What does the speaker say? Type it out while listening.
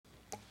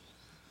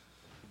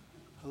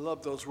I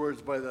love those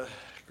words by the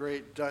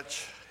great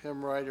Dutch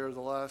hymn writer of the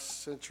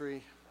last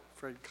century,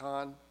 Fred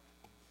Kahn.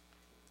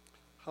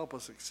 Help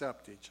us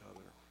accept each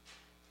other.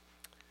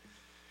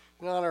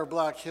 In honor of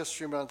Black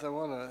History Month, I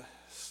want to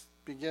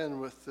begin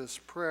with this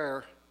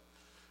prayer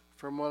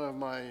from one of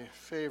my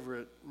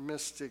favorite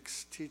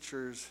mystics,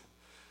 teachers,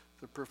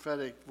 the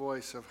prophetic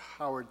voice of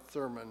Howard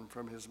Thurman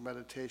from his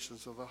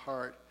Meditations of the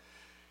Heart.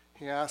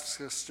 He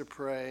asks us to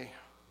pray,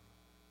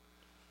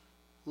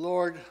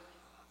 Lord,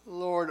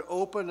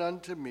 open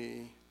unto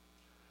me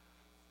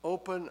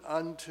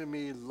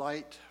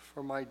light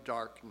for my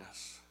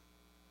darkness.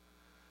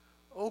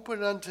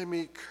 Open unto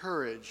me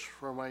courage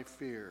for my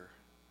fear.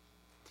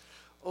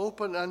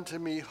 Open unto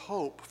me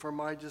hope for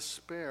my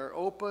despair.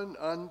 Open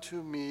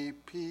unto me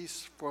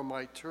peace for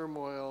my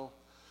turmoil.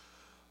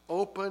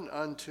 Open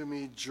unto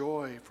me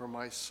joy for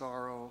my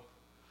sorrow.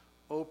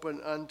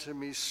 Open unto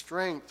me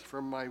strength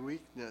for my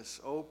weakness.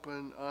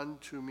 Open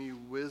unto me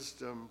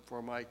wisdom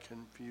for my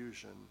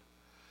confusion.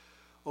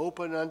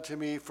 Open unto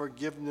me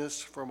forgiveness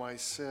for my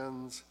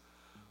sins.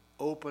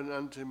 Open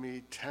unto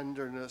me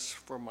tenderness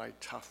for my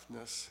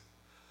toughness.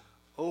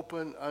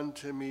 Open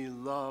unto me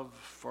love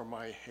for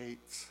my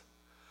hates.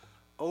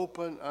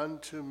 Open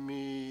unto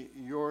me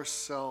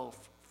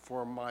yourself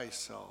for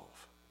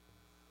myself.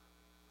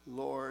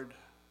 Lord,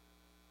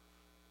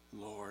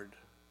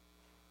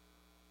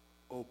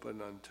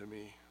 open unto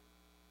me.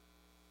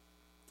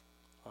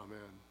 Amen.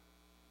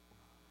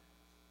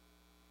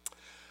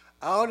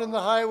 Out in the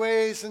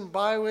highways and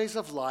byways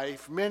of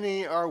life,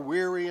 many are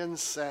weary and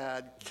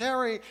sad.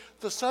 Carry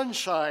the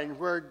sunshine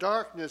where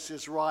darkness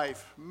is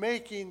rife,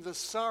 making the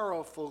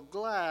sorrowful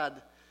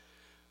glad.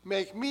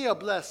 Make me a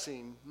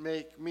blessing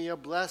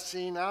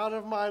out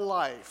of my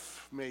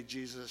life. May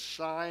Jesus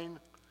shine.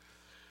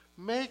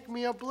 Make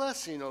me a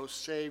blessing, O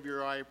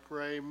Savior, I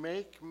pray.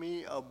 Make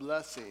me a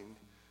blessing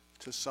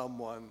to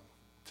someone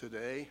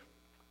today.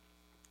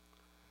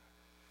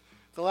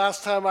 The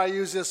last time I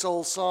used this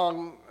old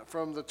song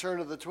from the turn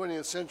of the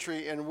 20th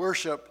century in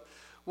worship,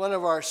 one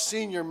of our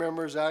senior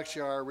members,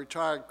 actually our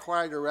retired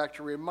choir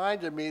director,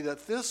 reminded me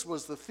that this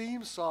was the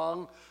theme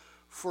song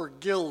for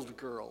Guild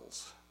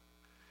Girls.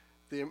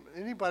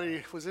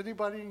 Was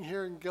anybody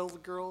here in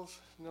Guild Girls?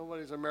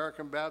 Nobody's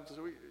American Baptist.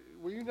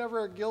 Were you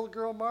never a Guild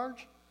Girl,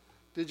 Marge?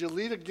 Did you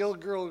lead a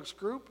Guild Girls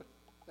group?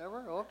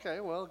 Never?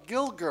 Okay, well,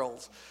 Guild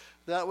Girls.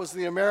 That was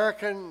the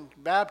American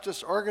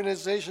Baptist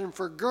Organization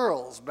for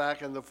Girls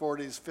back in the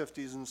 40s,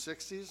 50s, and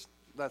 60s.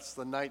 That's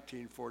the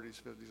 1940s,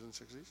 50s, and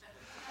 60s.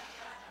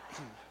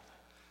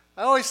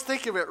 I always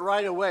think of it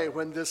right away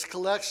when this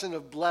collection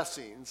of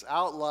blessings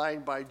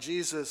outlined by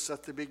Jesus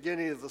at the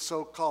beginning of the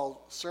so-called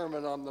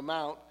Sermon on the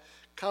Mount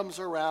comes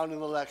around in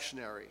the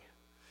lectionary.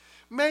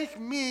 Make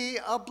me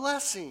a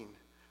blessing.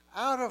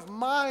 Out of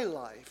my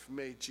life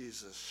may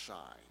Jesus shine.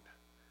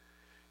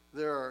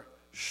 There are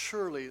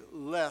surely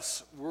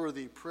less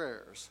worthy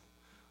prayers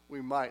we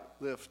might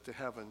lift to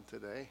heaven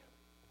today.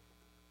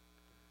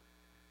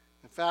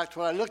 In fact,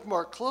 when I look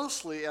more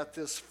closely at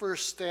this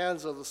first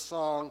stanza of the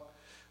song,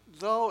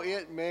 though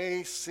it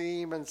may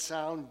seem and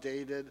sound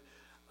dated,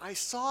 I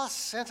saw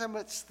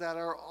sentiments that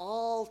are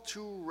all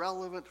too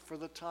relevant for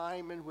the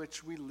time in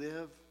which we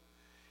live,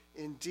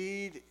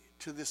 indeed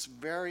to this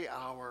very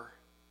hour.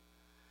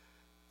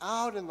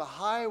 Out in the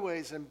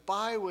highways and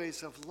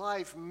byways of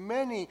life,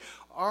 many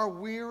are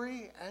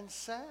weary and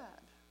sad.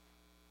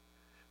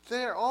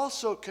 They are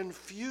also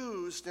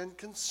confused and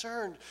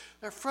concerned.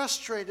 They're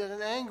frustrated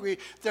and angry.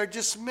 They're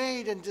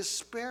dismayed and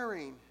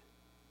despairing.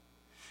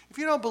 If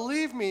you don't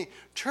believe me,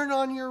 turn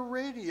on your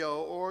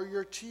radio or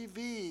your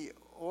TV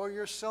or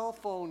your cell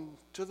phone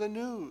to the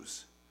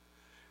news.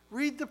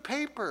 Read the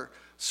paper.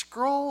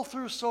 Scroll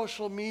through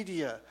social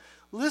media.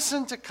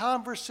 Listen to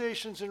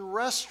conversations in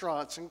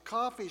restaurants and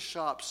coffee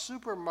shops,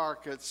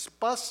 supermarkets,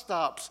 bus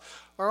stops,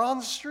 or on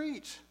the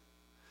street.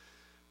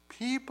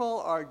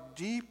 People are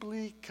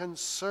deeply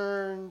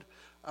concerned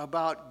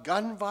about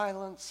gun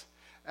violence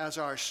as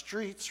our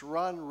streets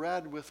run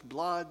red with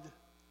blood,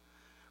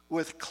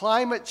 with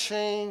climate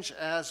change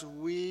as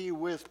we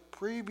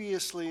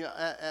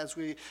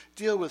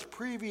deal with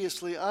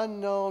previously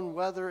unknown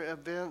weather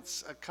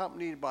events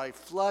accompanied by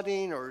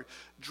flooding or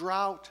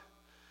drought,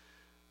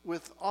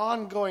 with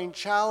ongoing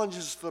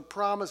challenges to the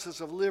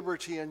promises of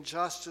liberty and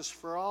justice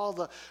for all,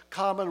 the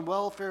common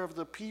welfare of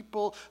the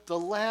people, the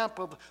lamp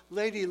of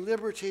Lady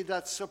Liberty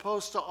that's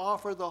supposed to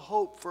offer the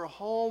hope for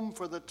home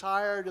for the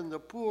tired and the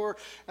poor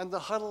and the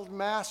huddled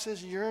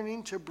masses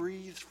yearning to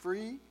breathe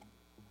free?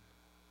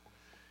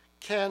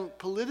 Can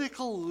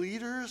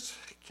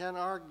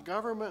our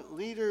government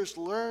leaders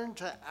learn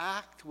to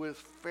act with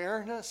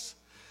fairness,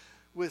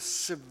 with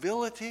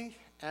civility,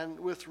 and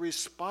with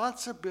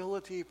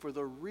responsibility for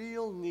the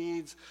real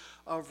needs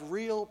of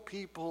real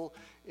people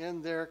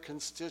in their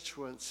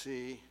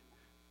constituency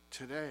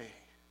today?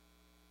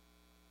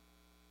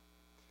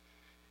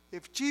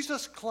 If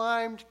Jesus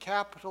climbed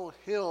Capitol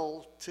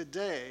Hill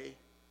today,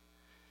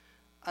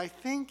 I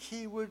think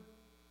he would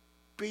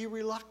be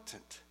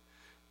reluctant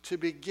to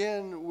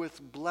begin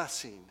with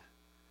blessing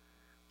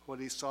what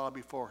he saw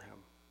before him.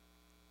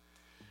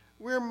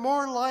 we're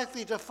more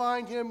likely to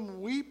find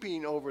him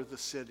weeping over the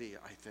city,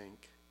 I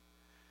think.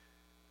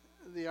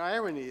 The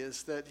irony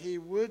is that he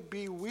would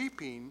be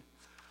weeping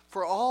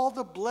for all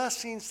the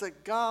blessings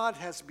that God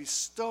has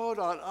bestowed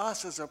on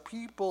us as a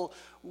people,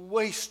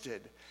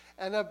 wasted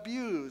and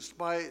abused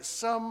by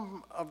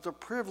some of the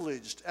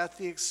privileged at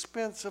the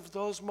expense of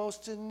those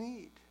most in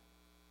need.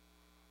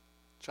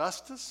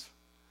 Justice,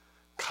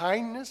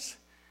 kindness,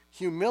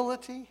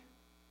 humility,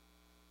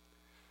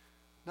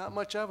 not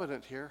much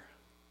evident here.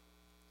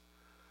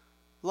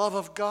 Love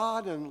of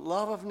God and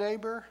love of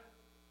neighbor,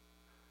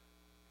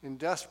 in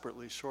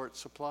desperately short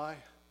supply.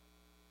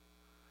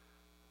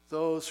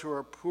 Those who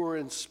are poor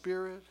in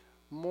spirit,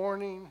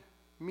 mourning,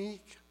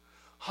 meek,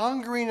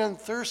 hungering and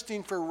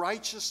thirsting for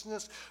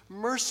righteousness,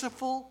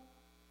 merciful,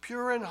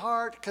 pure in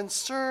heart,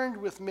 concerned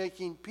with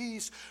making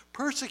peace,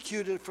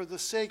 persecuted for the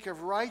sake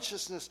of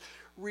righteousness,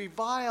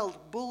 reviled,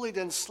 bullied,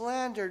 and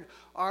slandered,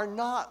 are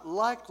not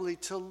likely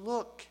to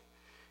look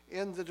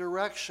in the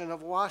direction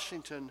of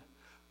Washington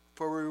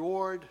for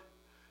reward,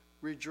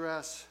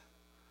 redress,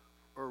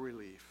 or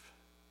relief.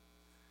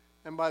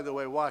 And by the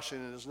way,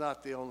 Washington is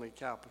not the only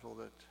capital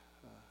that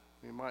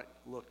we might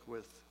look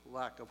with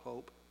lack of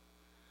hope.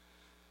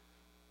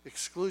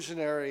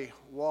 Exclusionary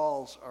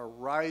walls are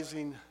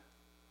rising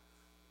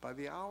by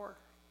the hour.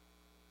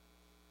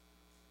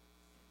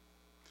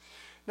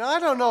 Now, I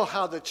don't know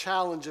how the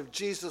challenge of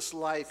Jesus'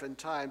 life and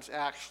times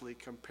actually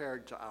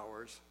compared to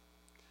ours.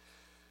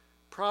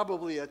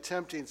 Probably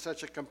attempting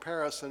such a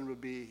comparison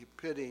would be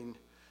pitting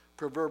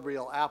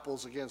proverbial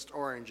apples against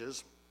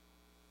oranges.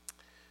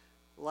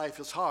 Life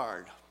is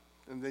hard,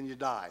 and then you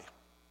die,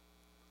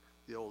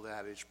 the old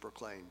adage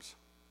proclaims.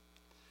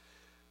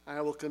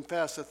 I will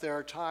confess that there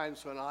are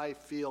times when I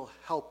feel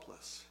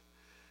helpless,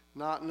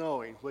 not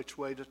knowing which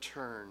way to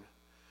turn,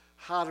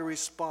 how to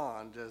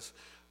respond as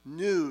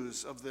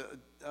news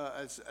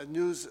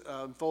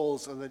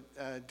unfolds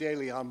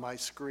daily on my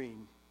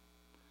screen.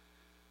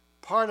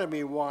 Part of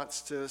me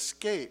wants to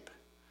escape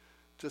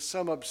to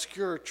some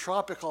obscure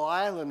tropical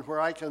island where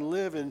I can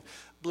live in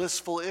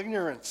blissful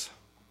ignorance.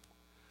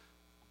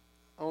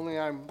 Only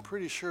I'm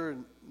pretty sure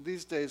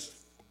these days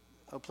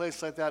a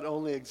place like that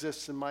only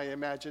exists in my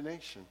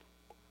imagination.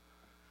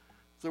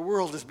 The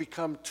world has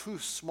become too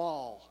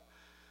small.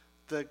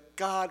 The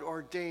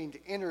God-ordained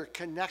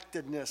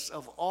interconnectedness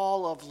of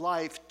all of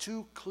life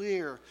too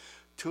clear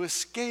to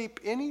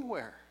escape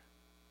anywhere.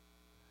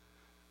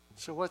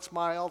 So what's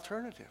my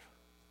alternative?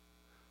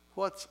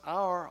 What's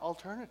our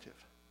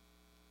alternative?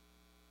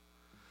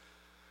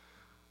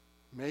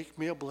 Make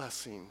me a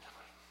blessing.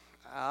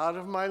 Out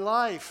of my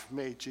life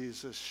may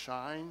Jesus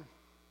shine.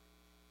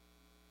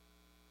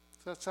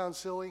 Does that sound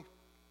silly?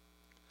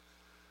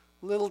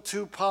 A little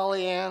too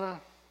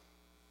Pollyanna?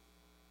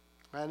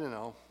 I don't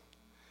know.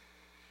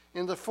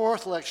 In the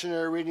fourth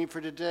lectionary reading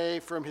for today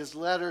from his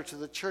letter to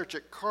the church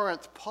at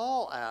Corinth,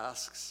 Paul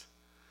asks,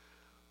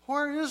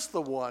 where is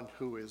the one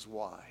who is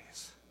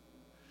wise?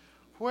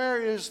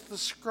 Where is the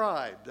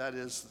scribe, that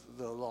is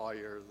the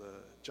lawyer, the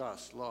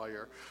just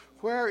lawyer?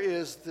 Where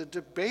is the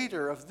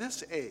debater of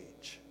this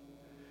age?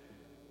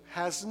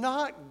 Has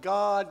not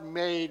God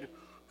made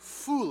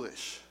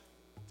foolish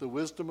the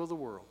wisdom of the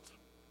world?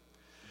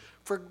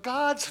 For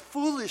God's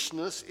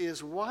foolishness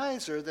is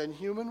wiser than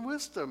human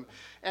wisdom,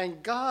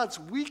 and God's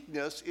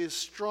weakness is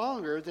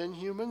stronger than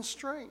human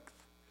strength.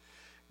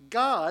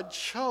 God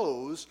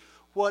chose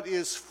what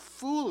is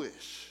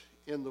foolish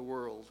in the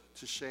world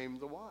to shame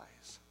the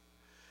wise.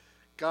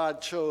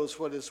 God chose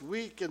what is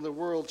weak in the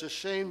world to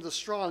shame the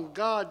strong.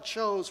 God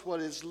chose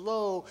what is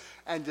low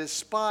and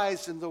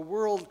despised in the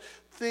world,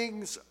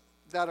 things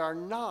that are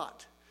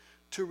not,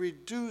 to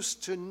reduce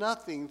to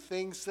nothing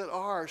things that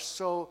are,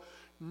 so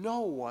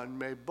no one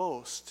may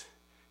boast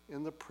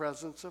in the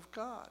presence of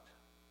God.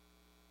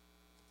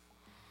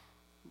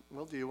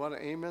 Well, do you want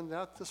to amen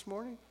that this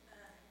morning?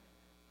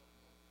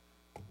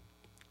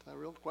 That's a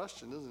real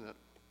question, isn't it?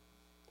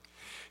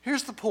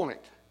 Here's the point.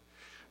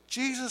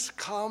 Jesus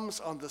comes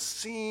on the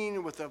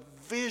scene with a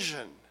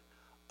vision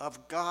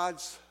of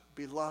God's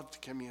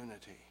beloved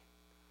community,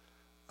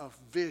 of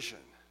vision.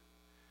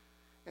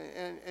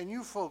 And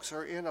you folks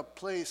are in a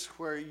place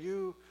where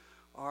you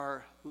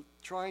are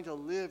trying to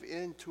live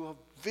into a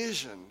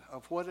vision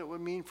of what it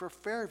would mean for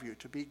Fairview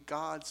to be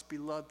God's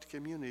beloved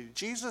community.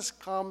 Jesus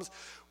comes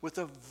with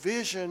a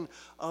vision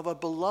of a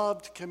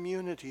beloved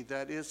community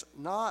that is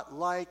not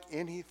like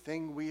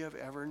anything we have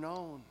ever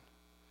known.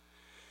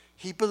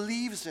 He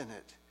believes in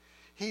it.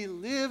 He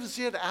lives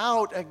it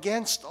out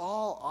against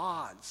all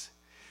odds.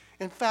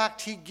 In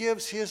fact, he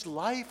gives his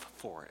life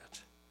for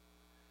it.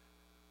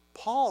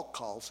 Paul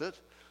calls it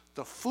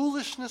the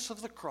foolishness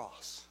of the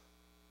cross.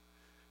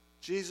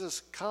 Jesus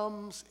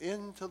comes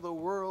into the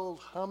world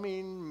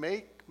humming,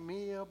 "Make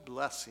me a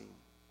blessing,"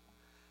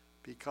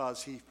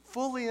 because he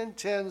fully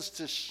intends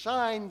to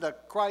shine the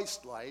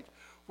Christ light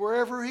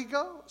wherever he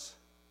goes.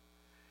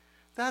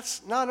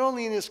 That's not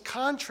only in his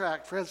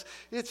contract, friends,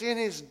 it's in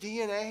his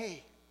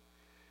DNA.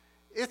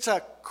 It's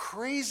a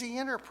crazy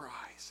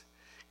enterprise.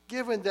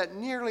 given that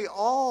nearly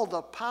all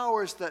the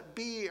powers that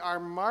be are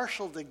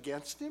marshaled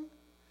against him?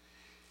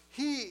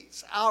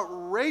 He's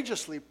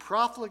outrageously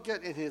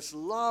profligate in his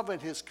love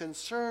and his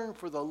concern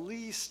for the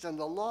least and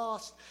the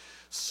lost,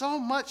 so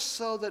much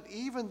so that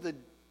even the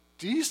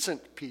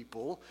decent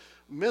people,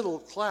 middle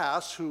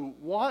class, who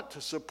want to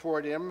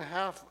support him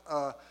have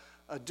a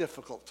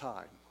difficult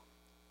time.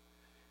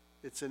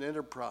 It's an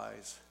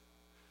enterprise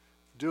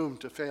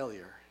doomed to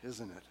failure,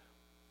 isn't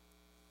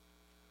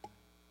it?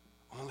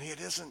 Only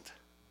it isn't.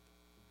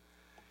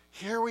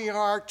 Here we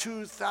are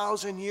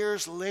 2,000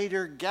 years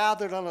later,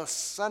 gathered on a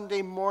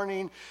Sunday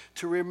morning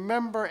to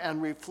remember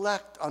and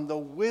reflect on the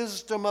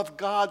wisdom of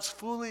God's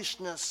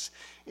foolishness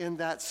in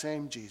that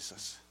same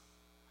Jesus.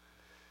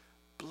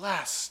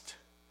 Blessed,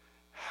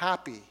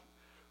 happy,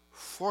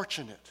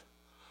 fortunate.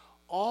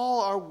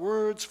 All are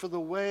words for the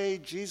way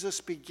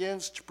Jesus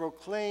begins to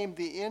proclaim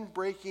the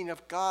inbreaking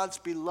of God's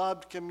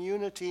beloved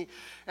community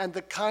and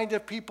the kind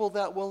of people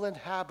that will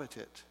inhabit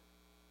it.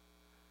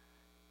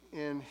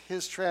 In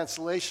his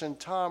translation,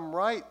 Tom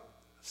Wright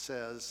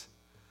says,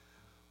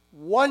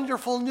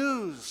 "Wonderful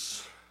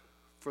news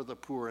for the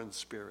poor in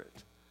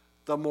spirit,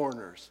 the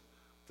mourners,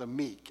 the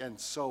meek, and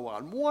so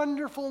on.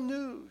 Wonderful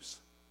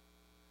news."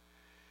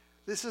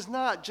 This is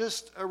not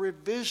just a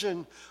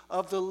revision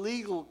of the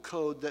legal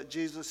code that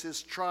Jesus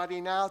is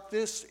trotting out.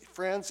 This,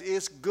 friends,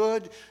 is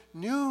good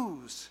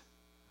news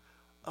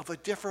of a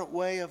different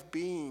way of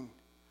being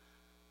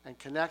and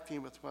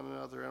connecting with one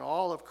another in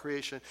all of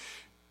creation.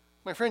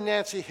 My friend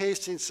Nancy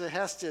Hastings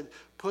Sehested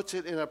puts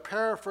it in a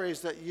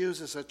paraphrase that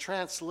uses a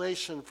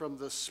translation from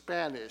the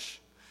Spanish.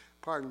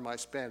 Pardon my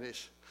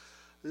Spanish.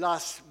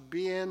 Las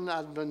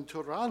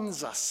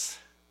bienaventuranzas.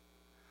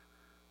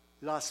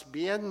 Las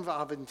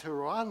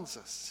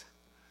bienaventuranzas.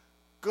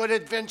 Good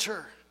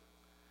adventure.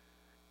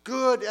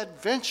 Good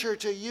adventure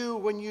to you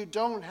when you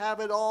don't have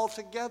it all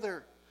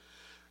together.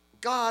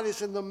 God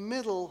is in the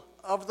middle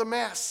of the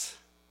mess,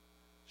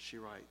 she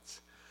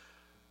writes.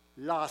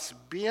 Las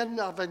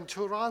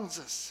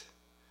bienaventuranzas,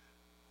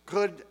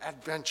 good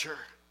adventure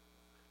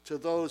to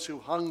those who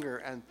hunger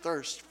and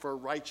thirst for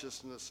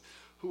righteousness,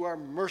 who are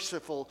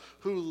merciful,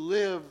 who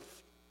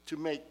live to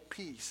make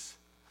peace,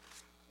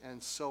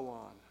 and so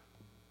on.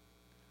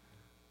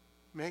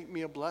 Make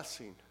me a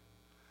blessing.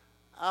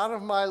 Out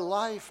of my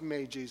life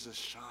may Jesus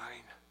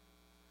shine.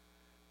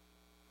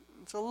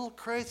 It's a little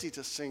crazy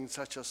to sing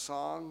such a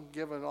song,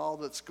 given all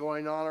that's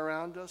going on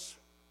around us.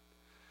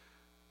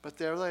 But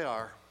there they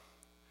are.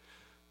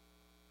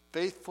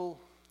 Faithful,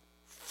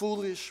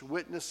 foolish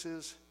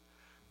witnesses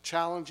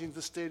challenging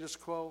the status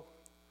quo,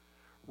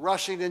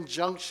 rushing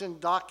injunction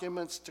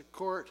documents to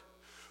court,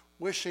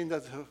 wishing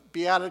that the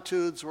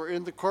Beatitudes were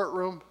in the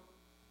courtroom,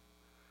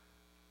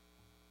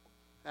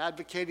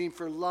 advocating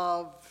for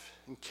love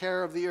and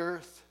care of the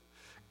earth,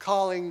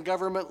 calling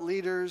government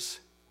leaders,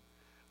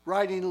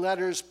 writing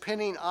letters,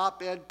 penning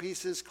op-ed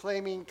pieces,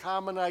 claiming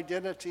common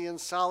identity and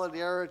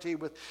solidarity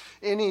with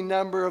any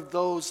number of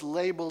those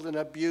labeled and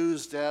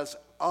abused as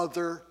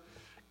other,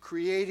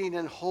 creating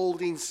and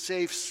holding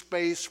safe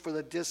space for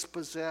the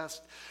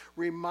dispossessed,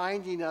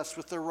 reminding us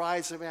with the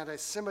rise of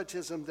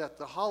anti-Semitism that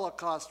the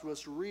Holocaust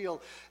was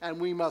real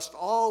and we must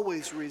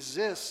always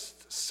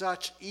resist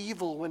such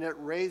evil when it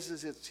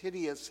raises its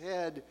hideous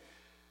head,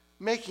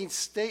 making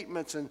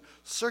statements and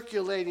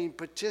circulating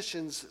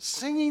petitions,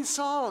 singing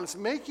songs,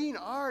 making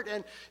art,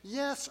 and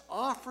yes,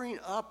 offering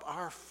up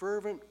our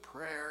fervent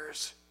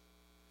prayers.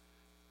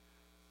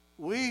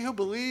 We who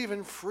believe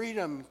in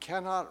freedom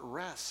cannot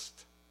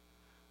rest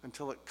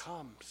until it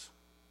comes.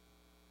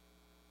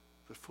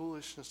 The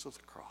foolishness of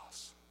the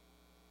cross.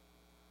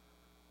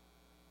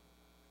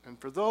 And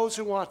for those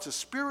who want to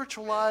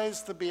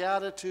spiritualize the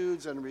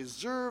Beatitudes and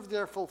reserve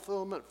their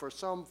fulfillment for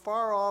some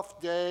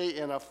far-off day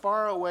in a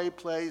faraway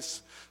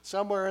place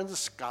somewhere in the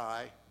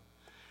sky,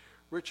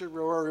 Richard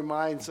Rohr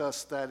reminds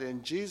us that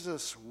in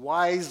Jesus'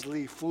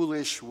 wisely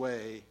foolish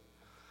way,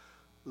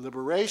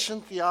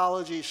 liberation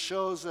theology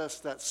shows us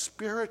that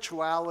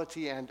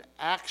spirituality and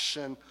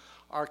action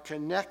are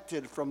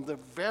connected from the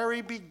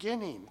very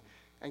beginning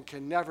and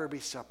can never be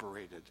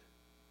separated.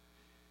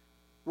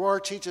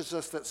 Rohr teaches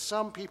us that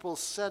some people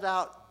set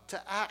out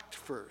to act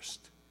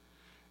first,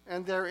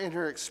 and their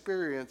inner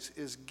experience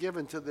is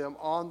given to them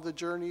on the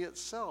journey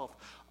itself.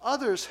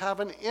 Others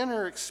have an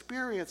inner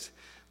experience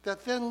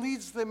that then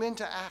leads them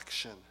into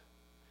action.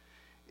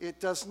 It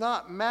does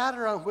not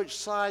matter on which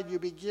side you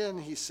begin,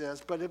 he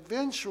says, but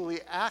eventually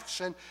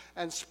action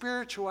and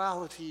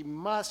spirituality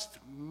must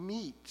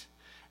meet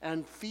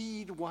and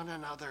feed one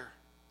another.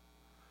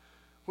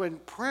 When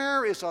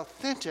prayer is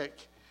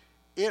authentic,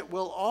 it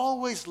will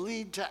always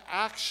lead to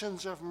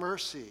actions of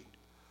mercy.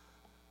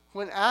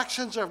 When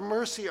actions of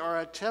mercy are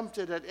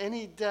attempted at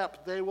any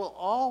depth, they will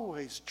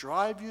always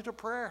drive you to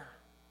prayer.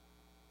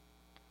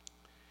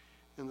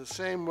 In the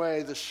same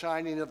way, the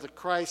shining of the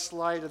Christ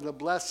light and the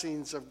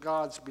blessings of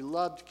God's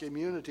beloved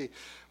community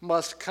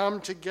must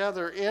come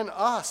together in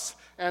us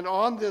and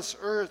on this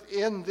earth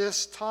in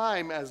this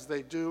time as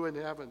they do in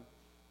heaven.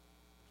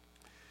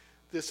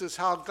 This is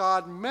how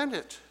God meant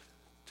it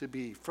to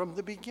be from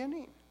the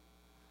beginning.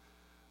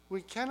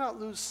 We cannot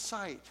lose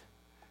sight,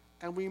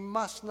 and we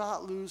must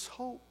not lose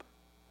hope,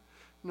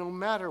 no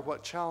matter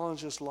what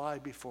challenges lie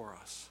before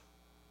us.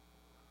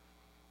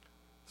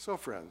 So,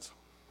 friends,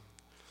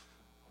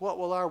 what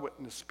will our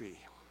witness be?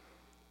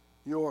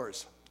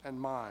 Yours and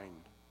mine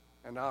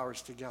and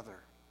ours together.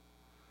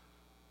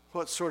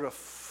 What sort of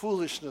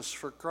foolishness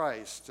for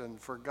Christ and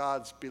for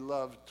God's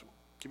beloved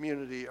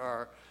community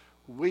are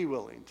we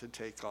willing to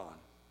take on?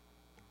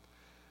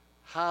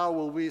 How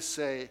will we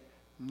say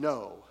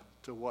no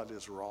to what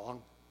is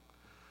wrong?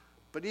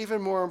 But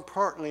even more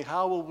importantly,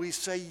 how will we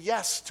say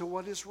yes to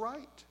what is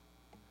right?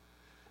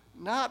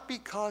 Not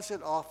because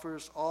it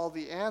offers all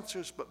the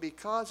answers, but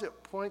because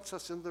it points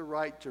us in the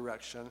right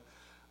direction.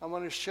 I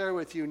want to share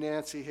with you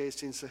Nancy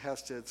Hastings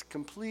Hested's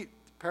complete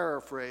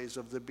paraphrase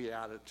of the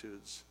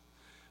Beatitudes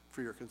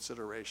for your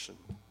consideration.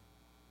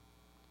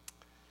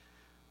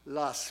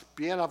 Las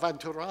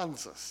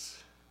bienaventuranzas.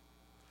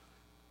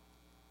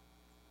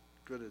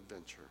 Good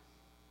adventure.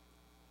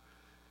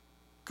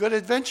 Good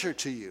adventure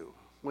to you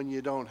when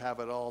you don't have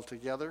it all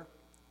together.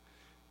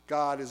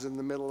 God is in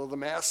the middle of the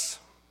mess.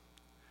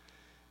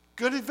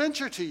 Good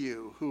adventure to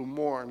you who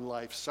mourn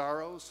life's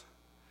sorrows.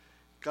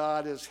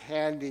 God is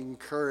handing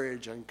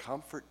courage and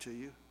comfort to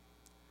you.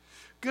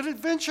 Good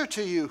adventure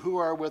to you who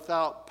are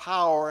without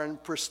power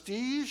and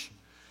prestige.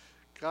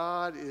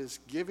 God is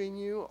giving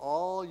you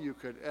all you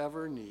could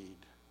ever need.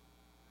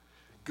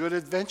 Good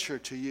adventure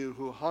to you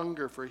who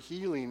hunger for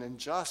healing and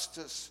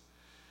justice.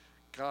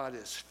 God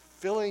is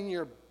filling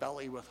your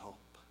belly with hope.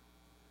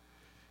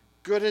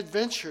 Good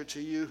adventure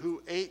to you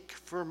who ache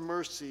for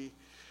mercy.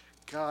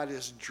 God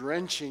is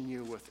drenching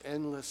you with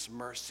endless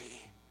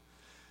mercy.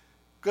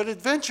 Good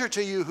adventure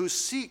to you who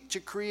seek to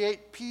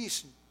create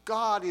peace.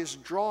 God is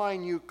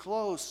drawing you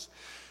close.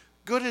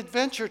 Good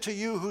adventure to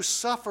you who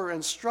suffer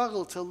and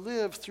struggle to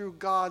live through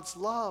God's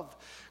love.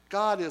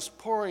 God is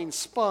pouring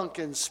spunk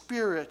and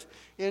spirit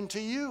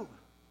into you.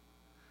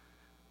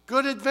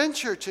 Good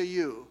adventure to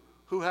you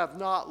who have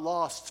not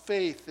lost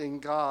faith in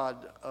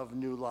God of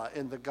new life,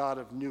 in the God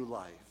of new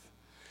life.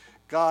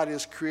 God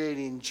is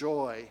creating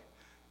joy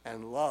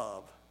and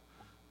love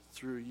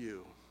through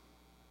you.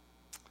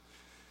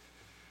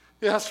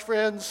 Yes,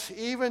 friends,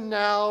 even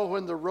now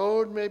when the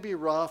road may be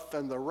rough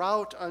and the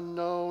route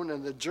unknown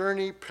and the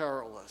journey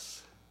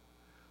perilous,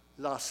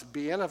 las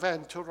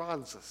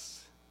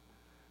bienaventuranzas,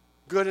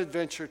 good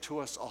adventure to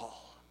us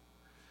all.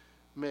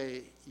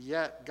 May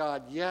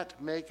God yet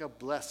make a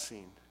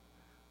blessing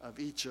of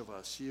each of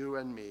us, you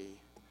and me,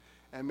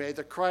 and may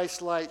the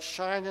Christ light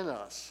shine in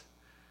us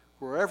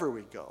wherever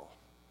we go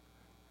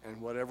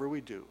and whatever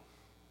we do.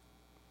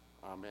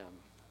 Amen.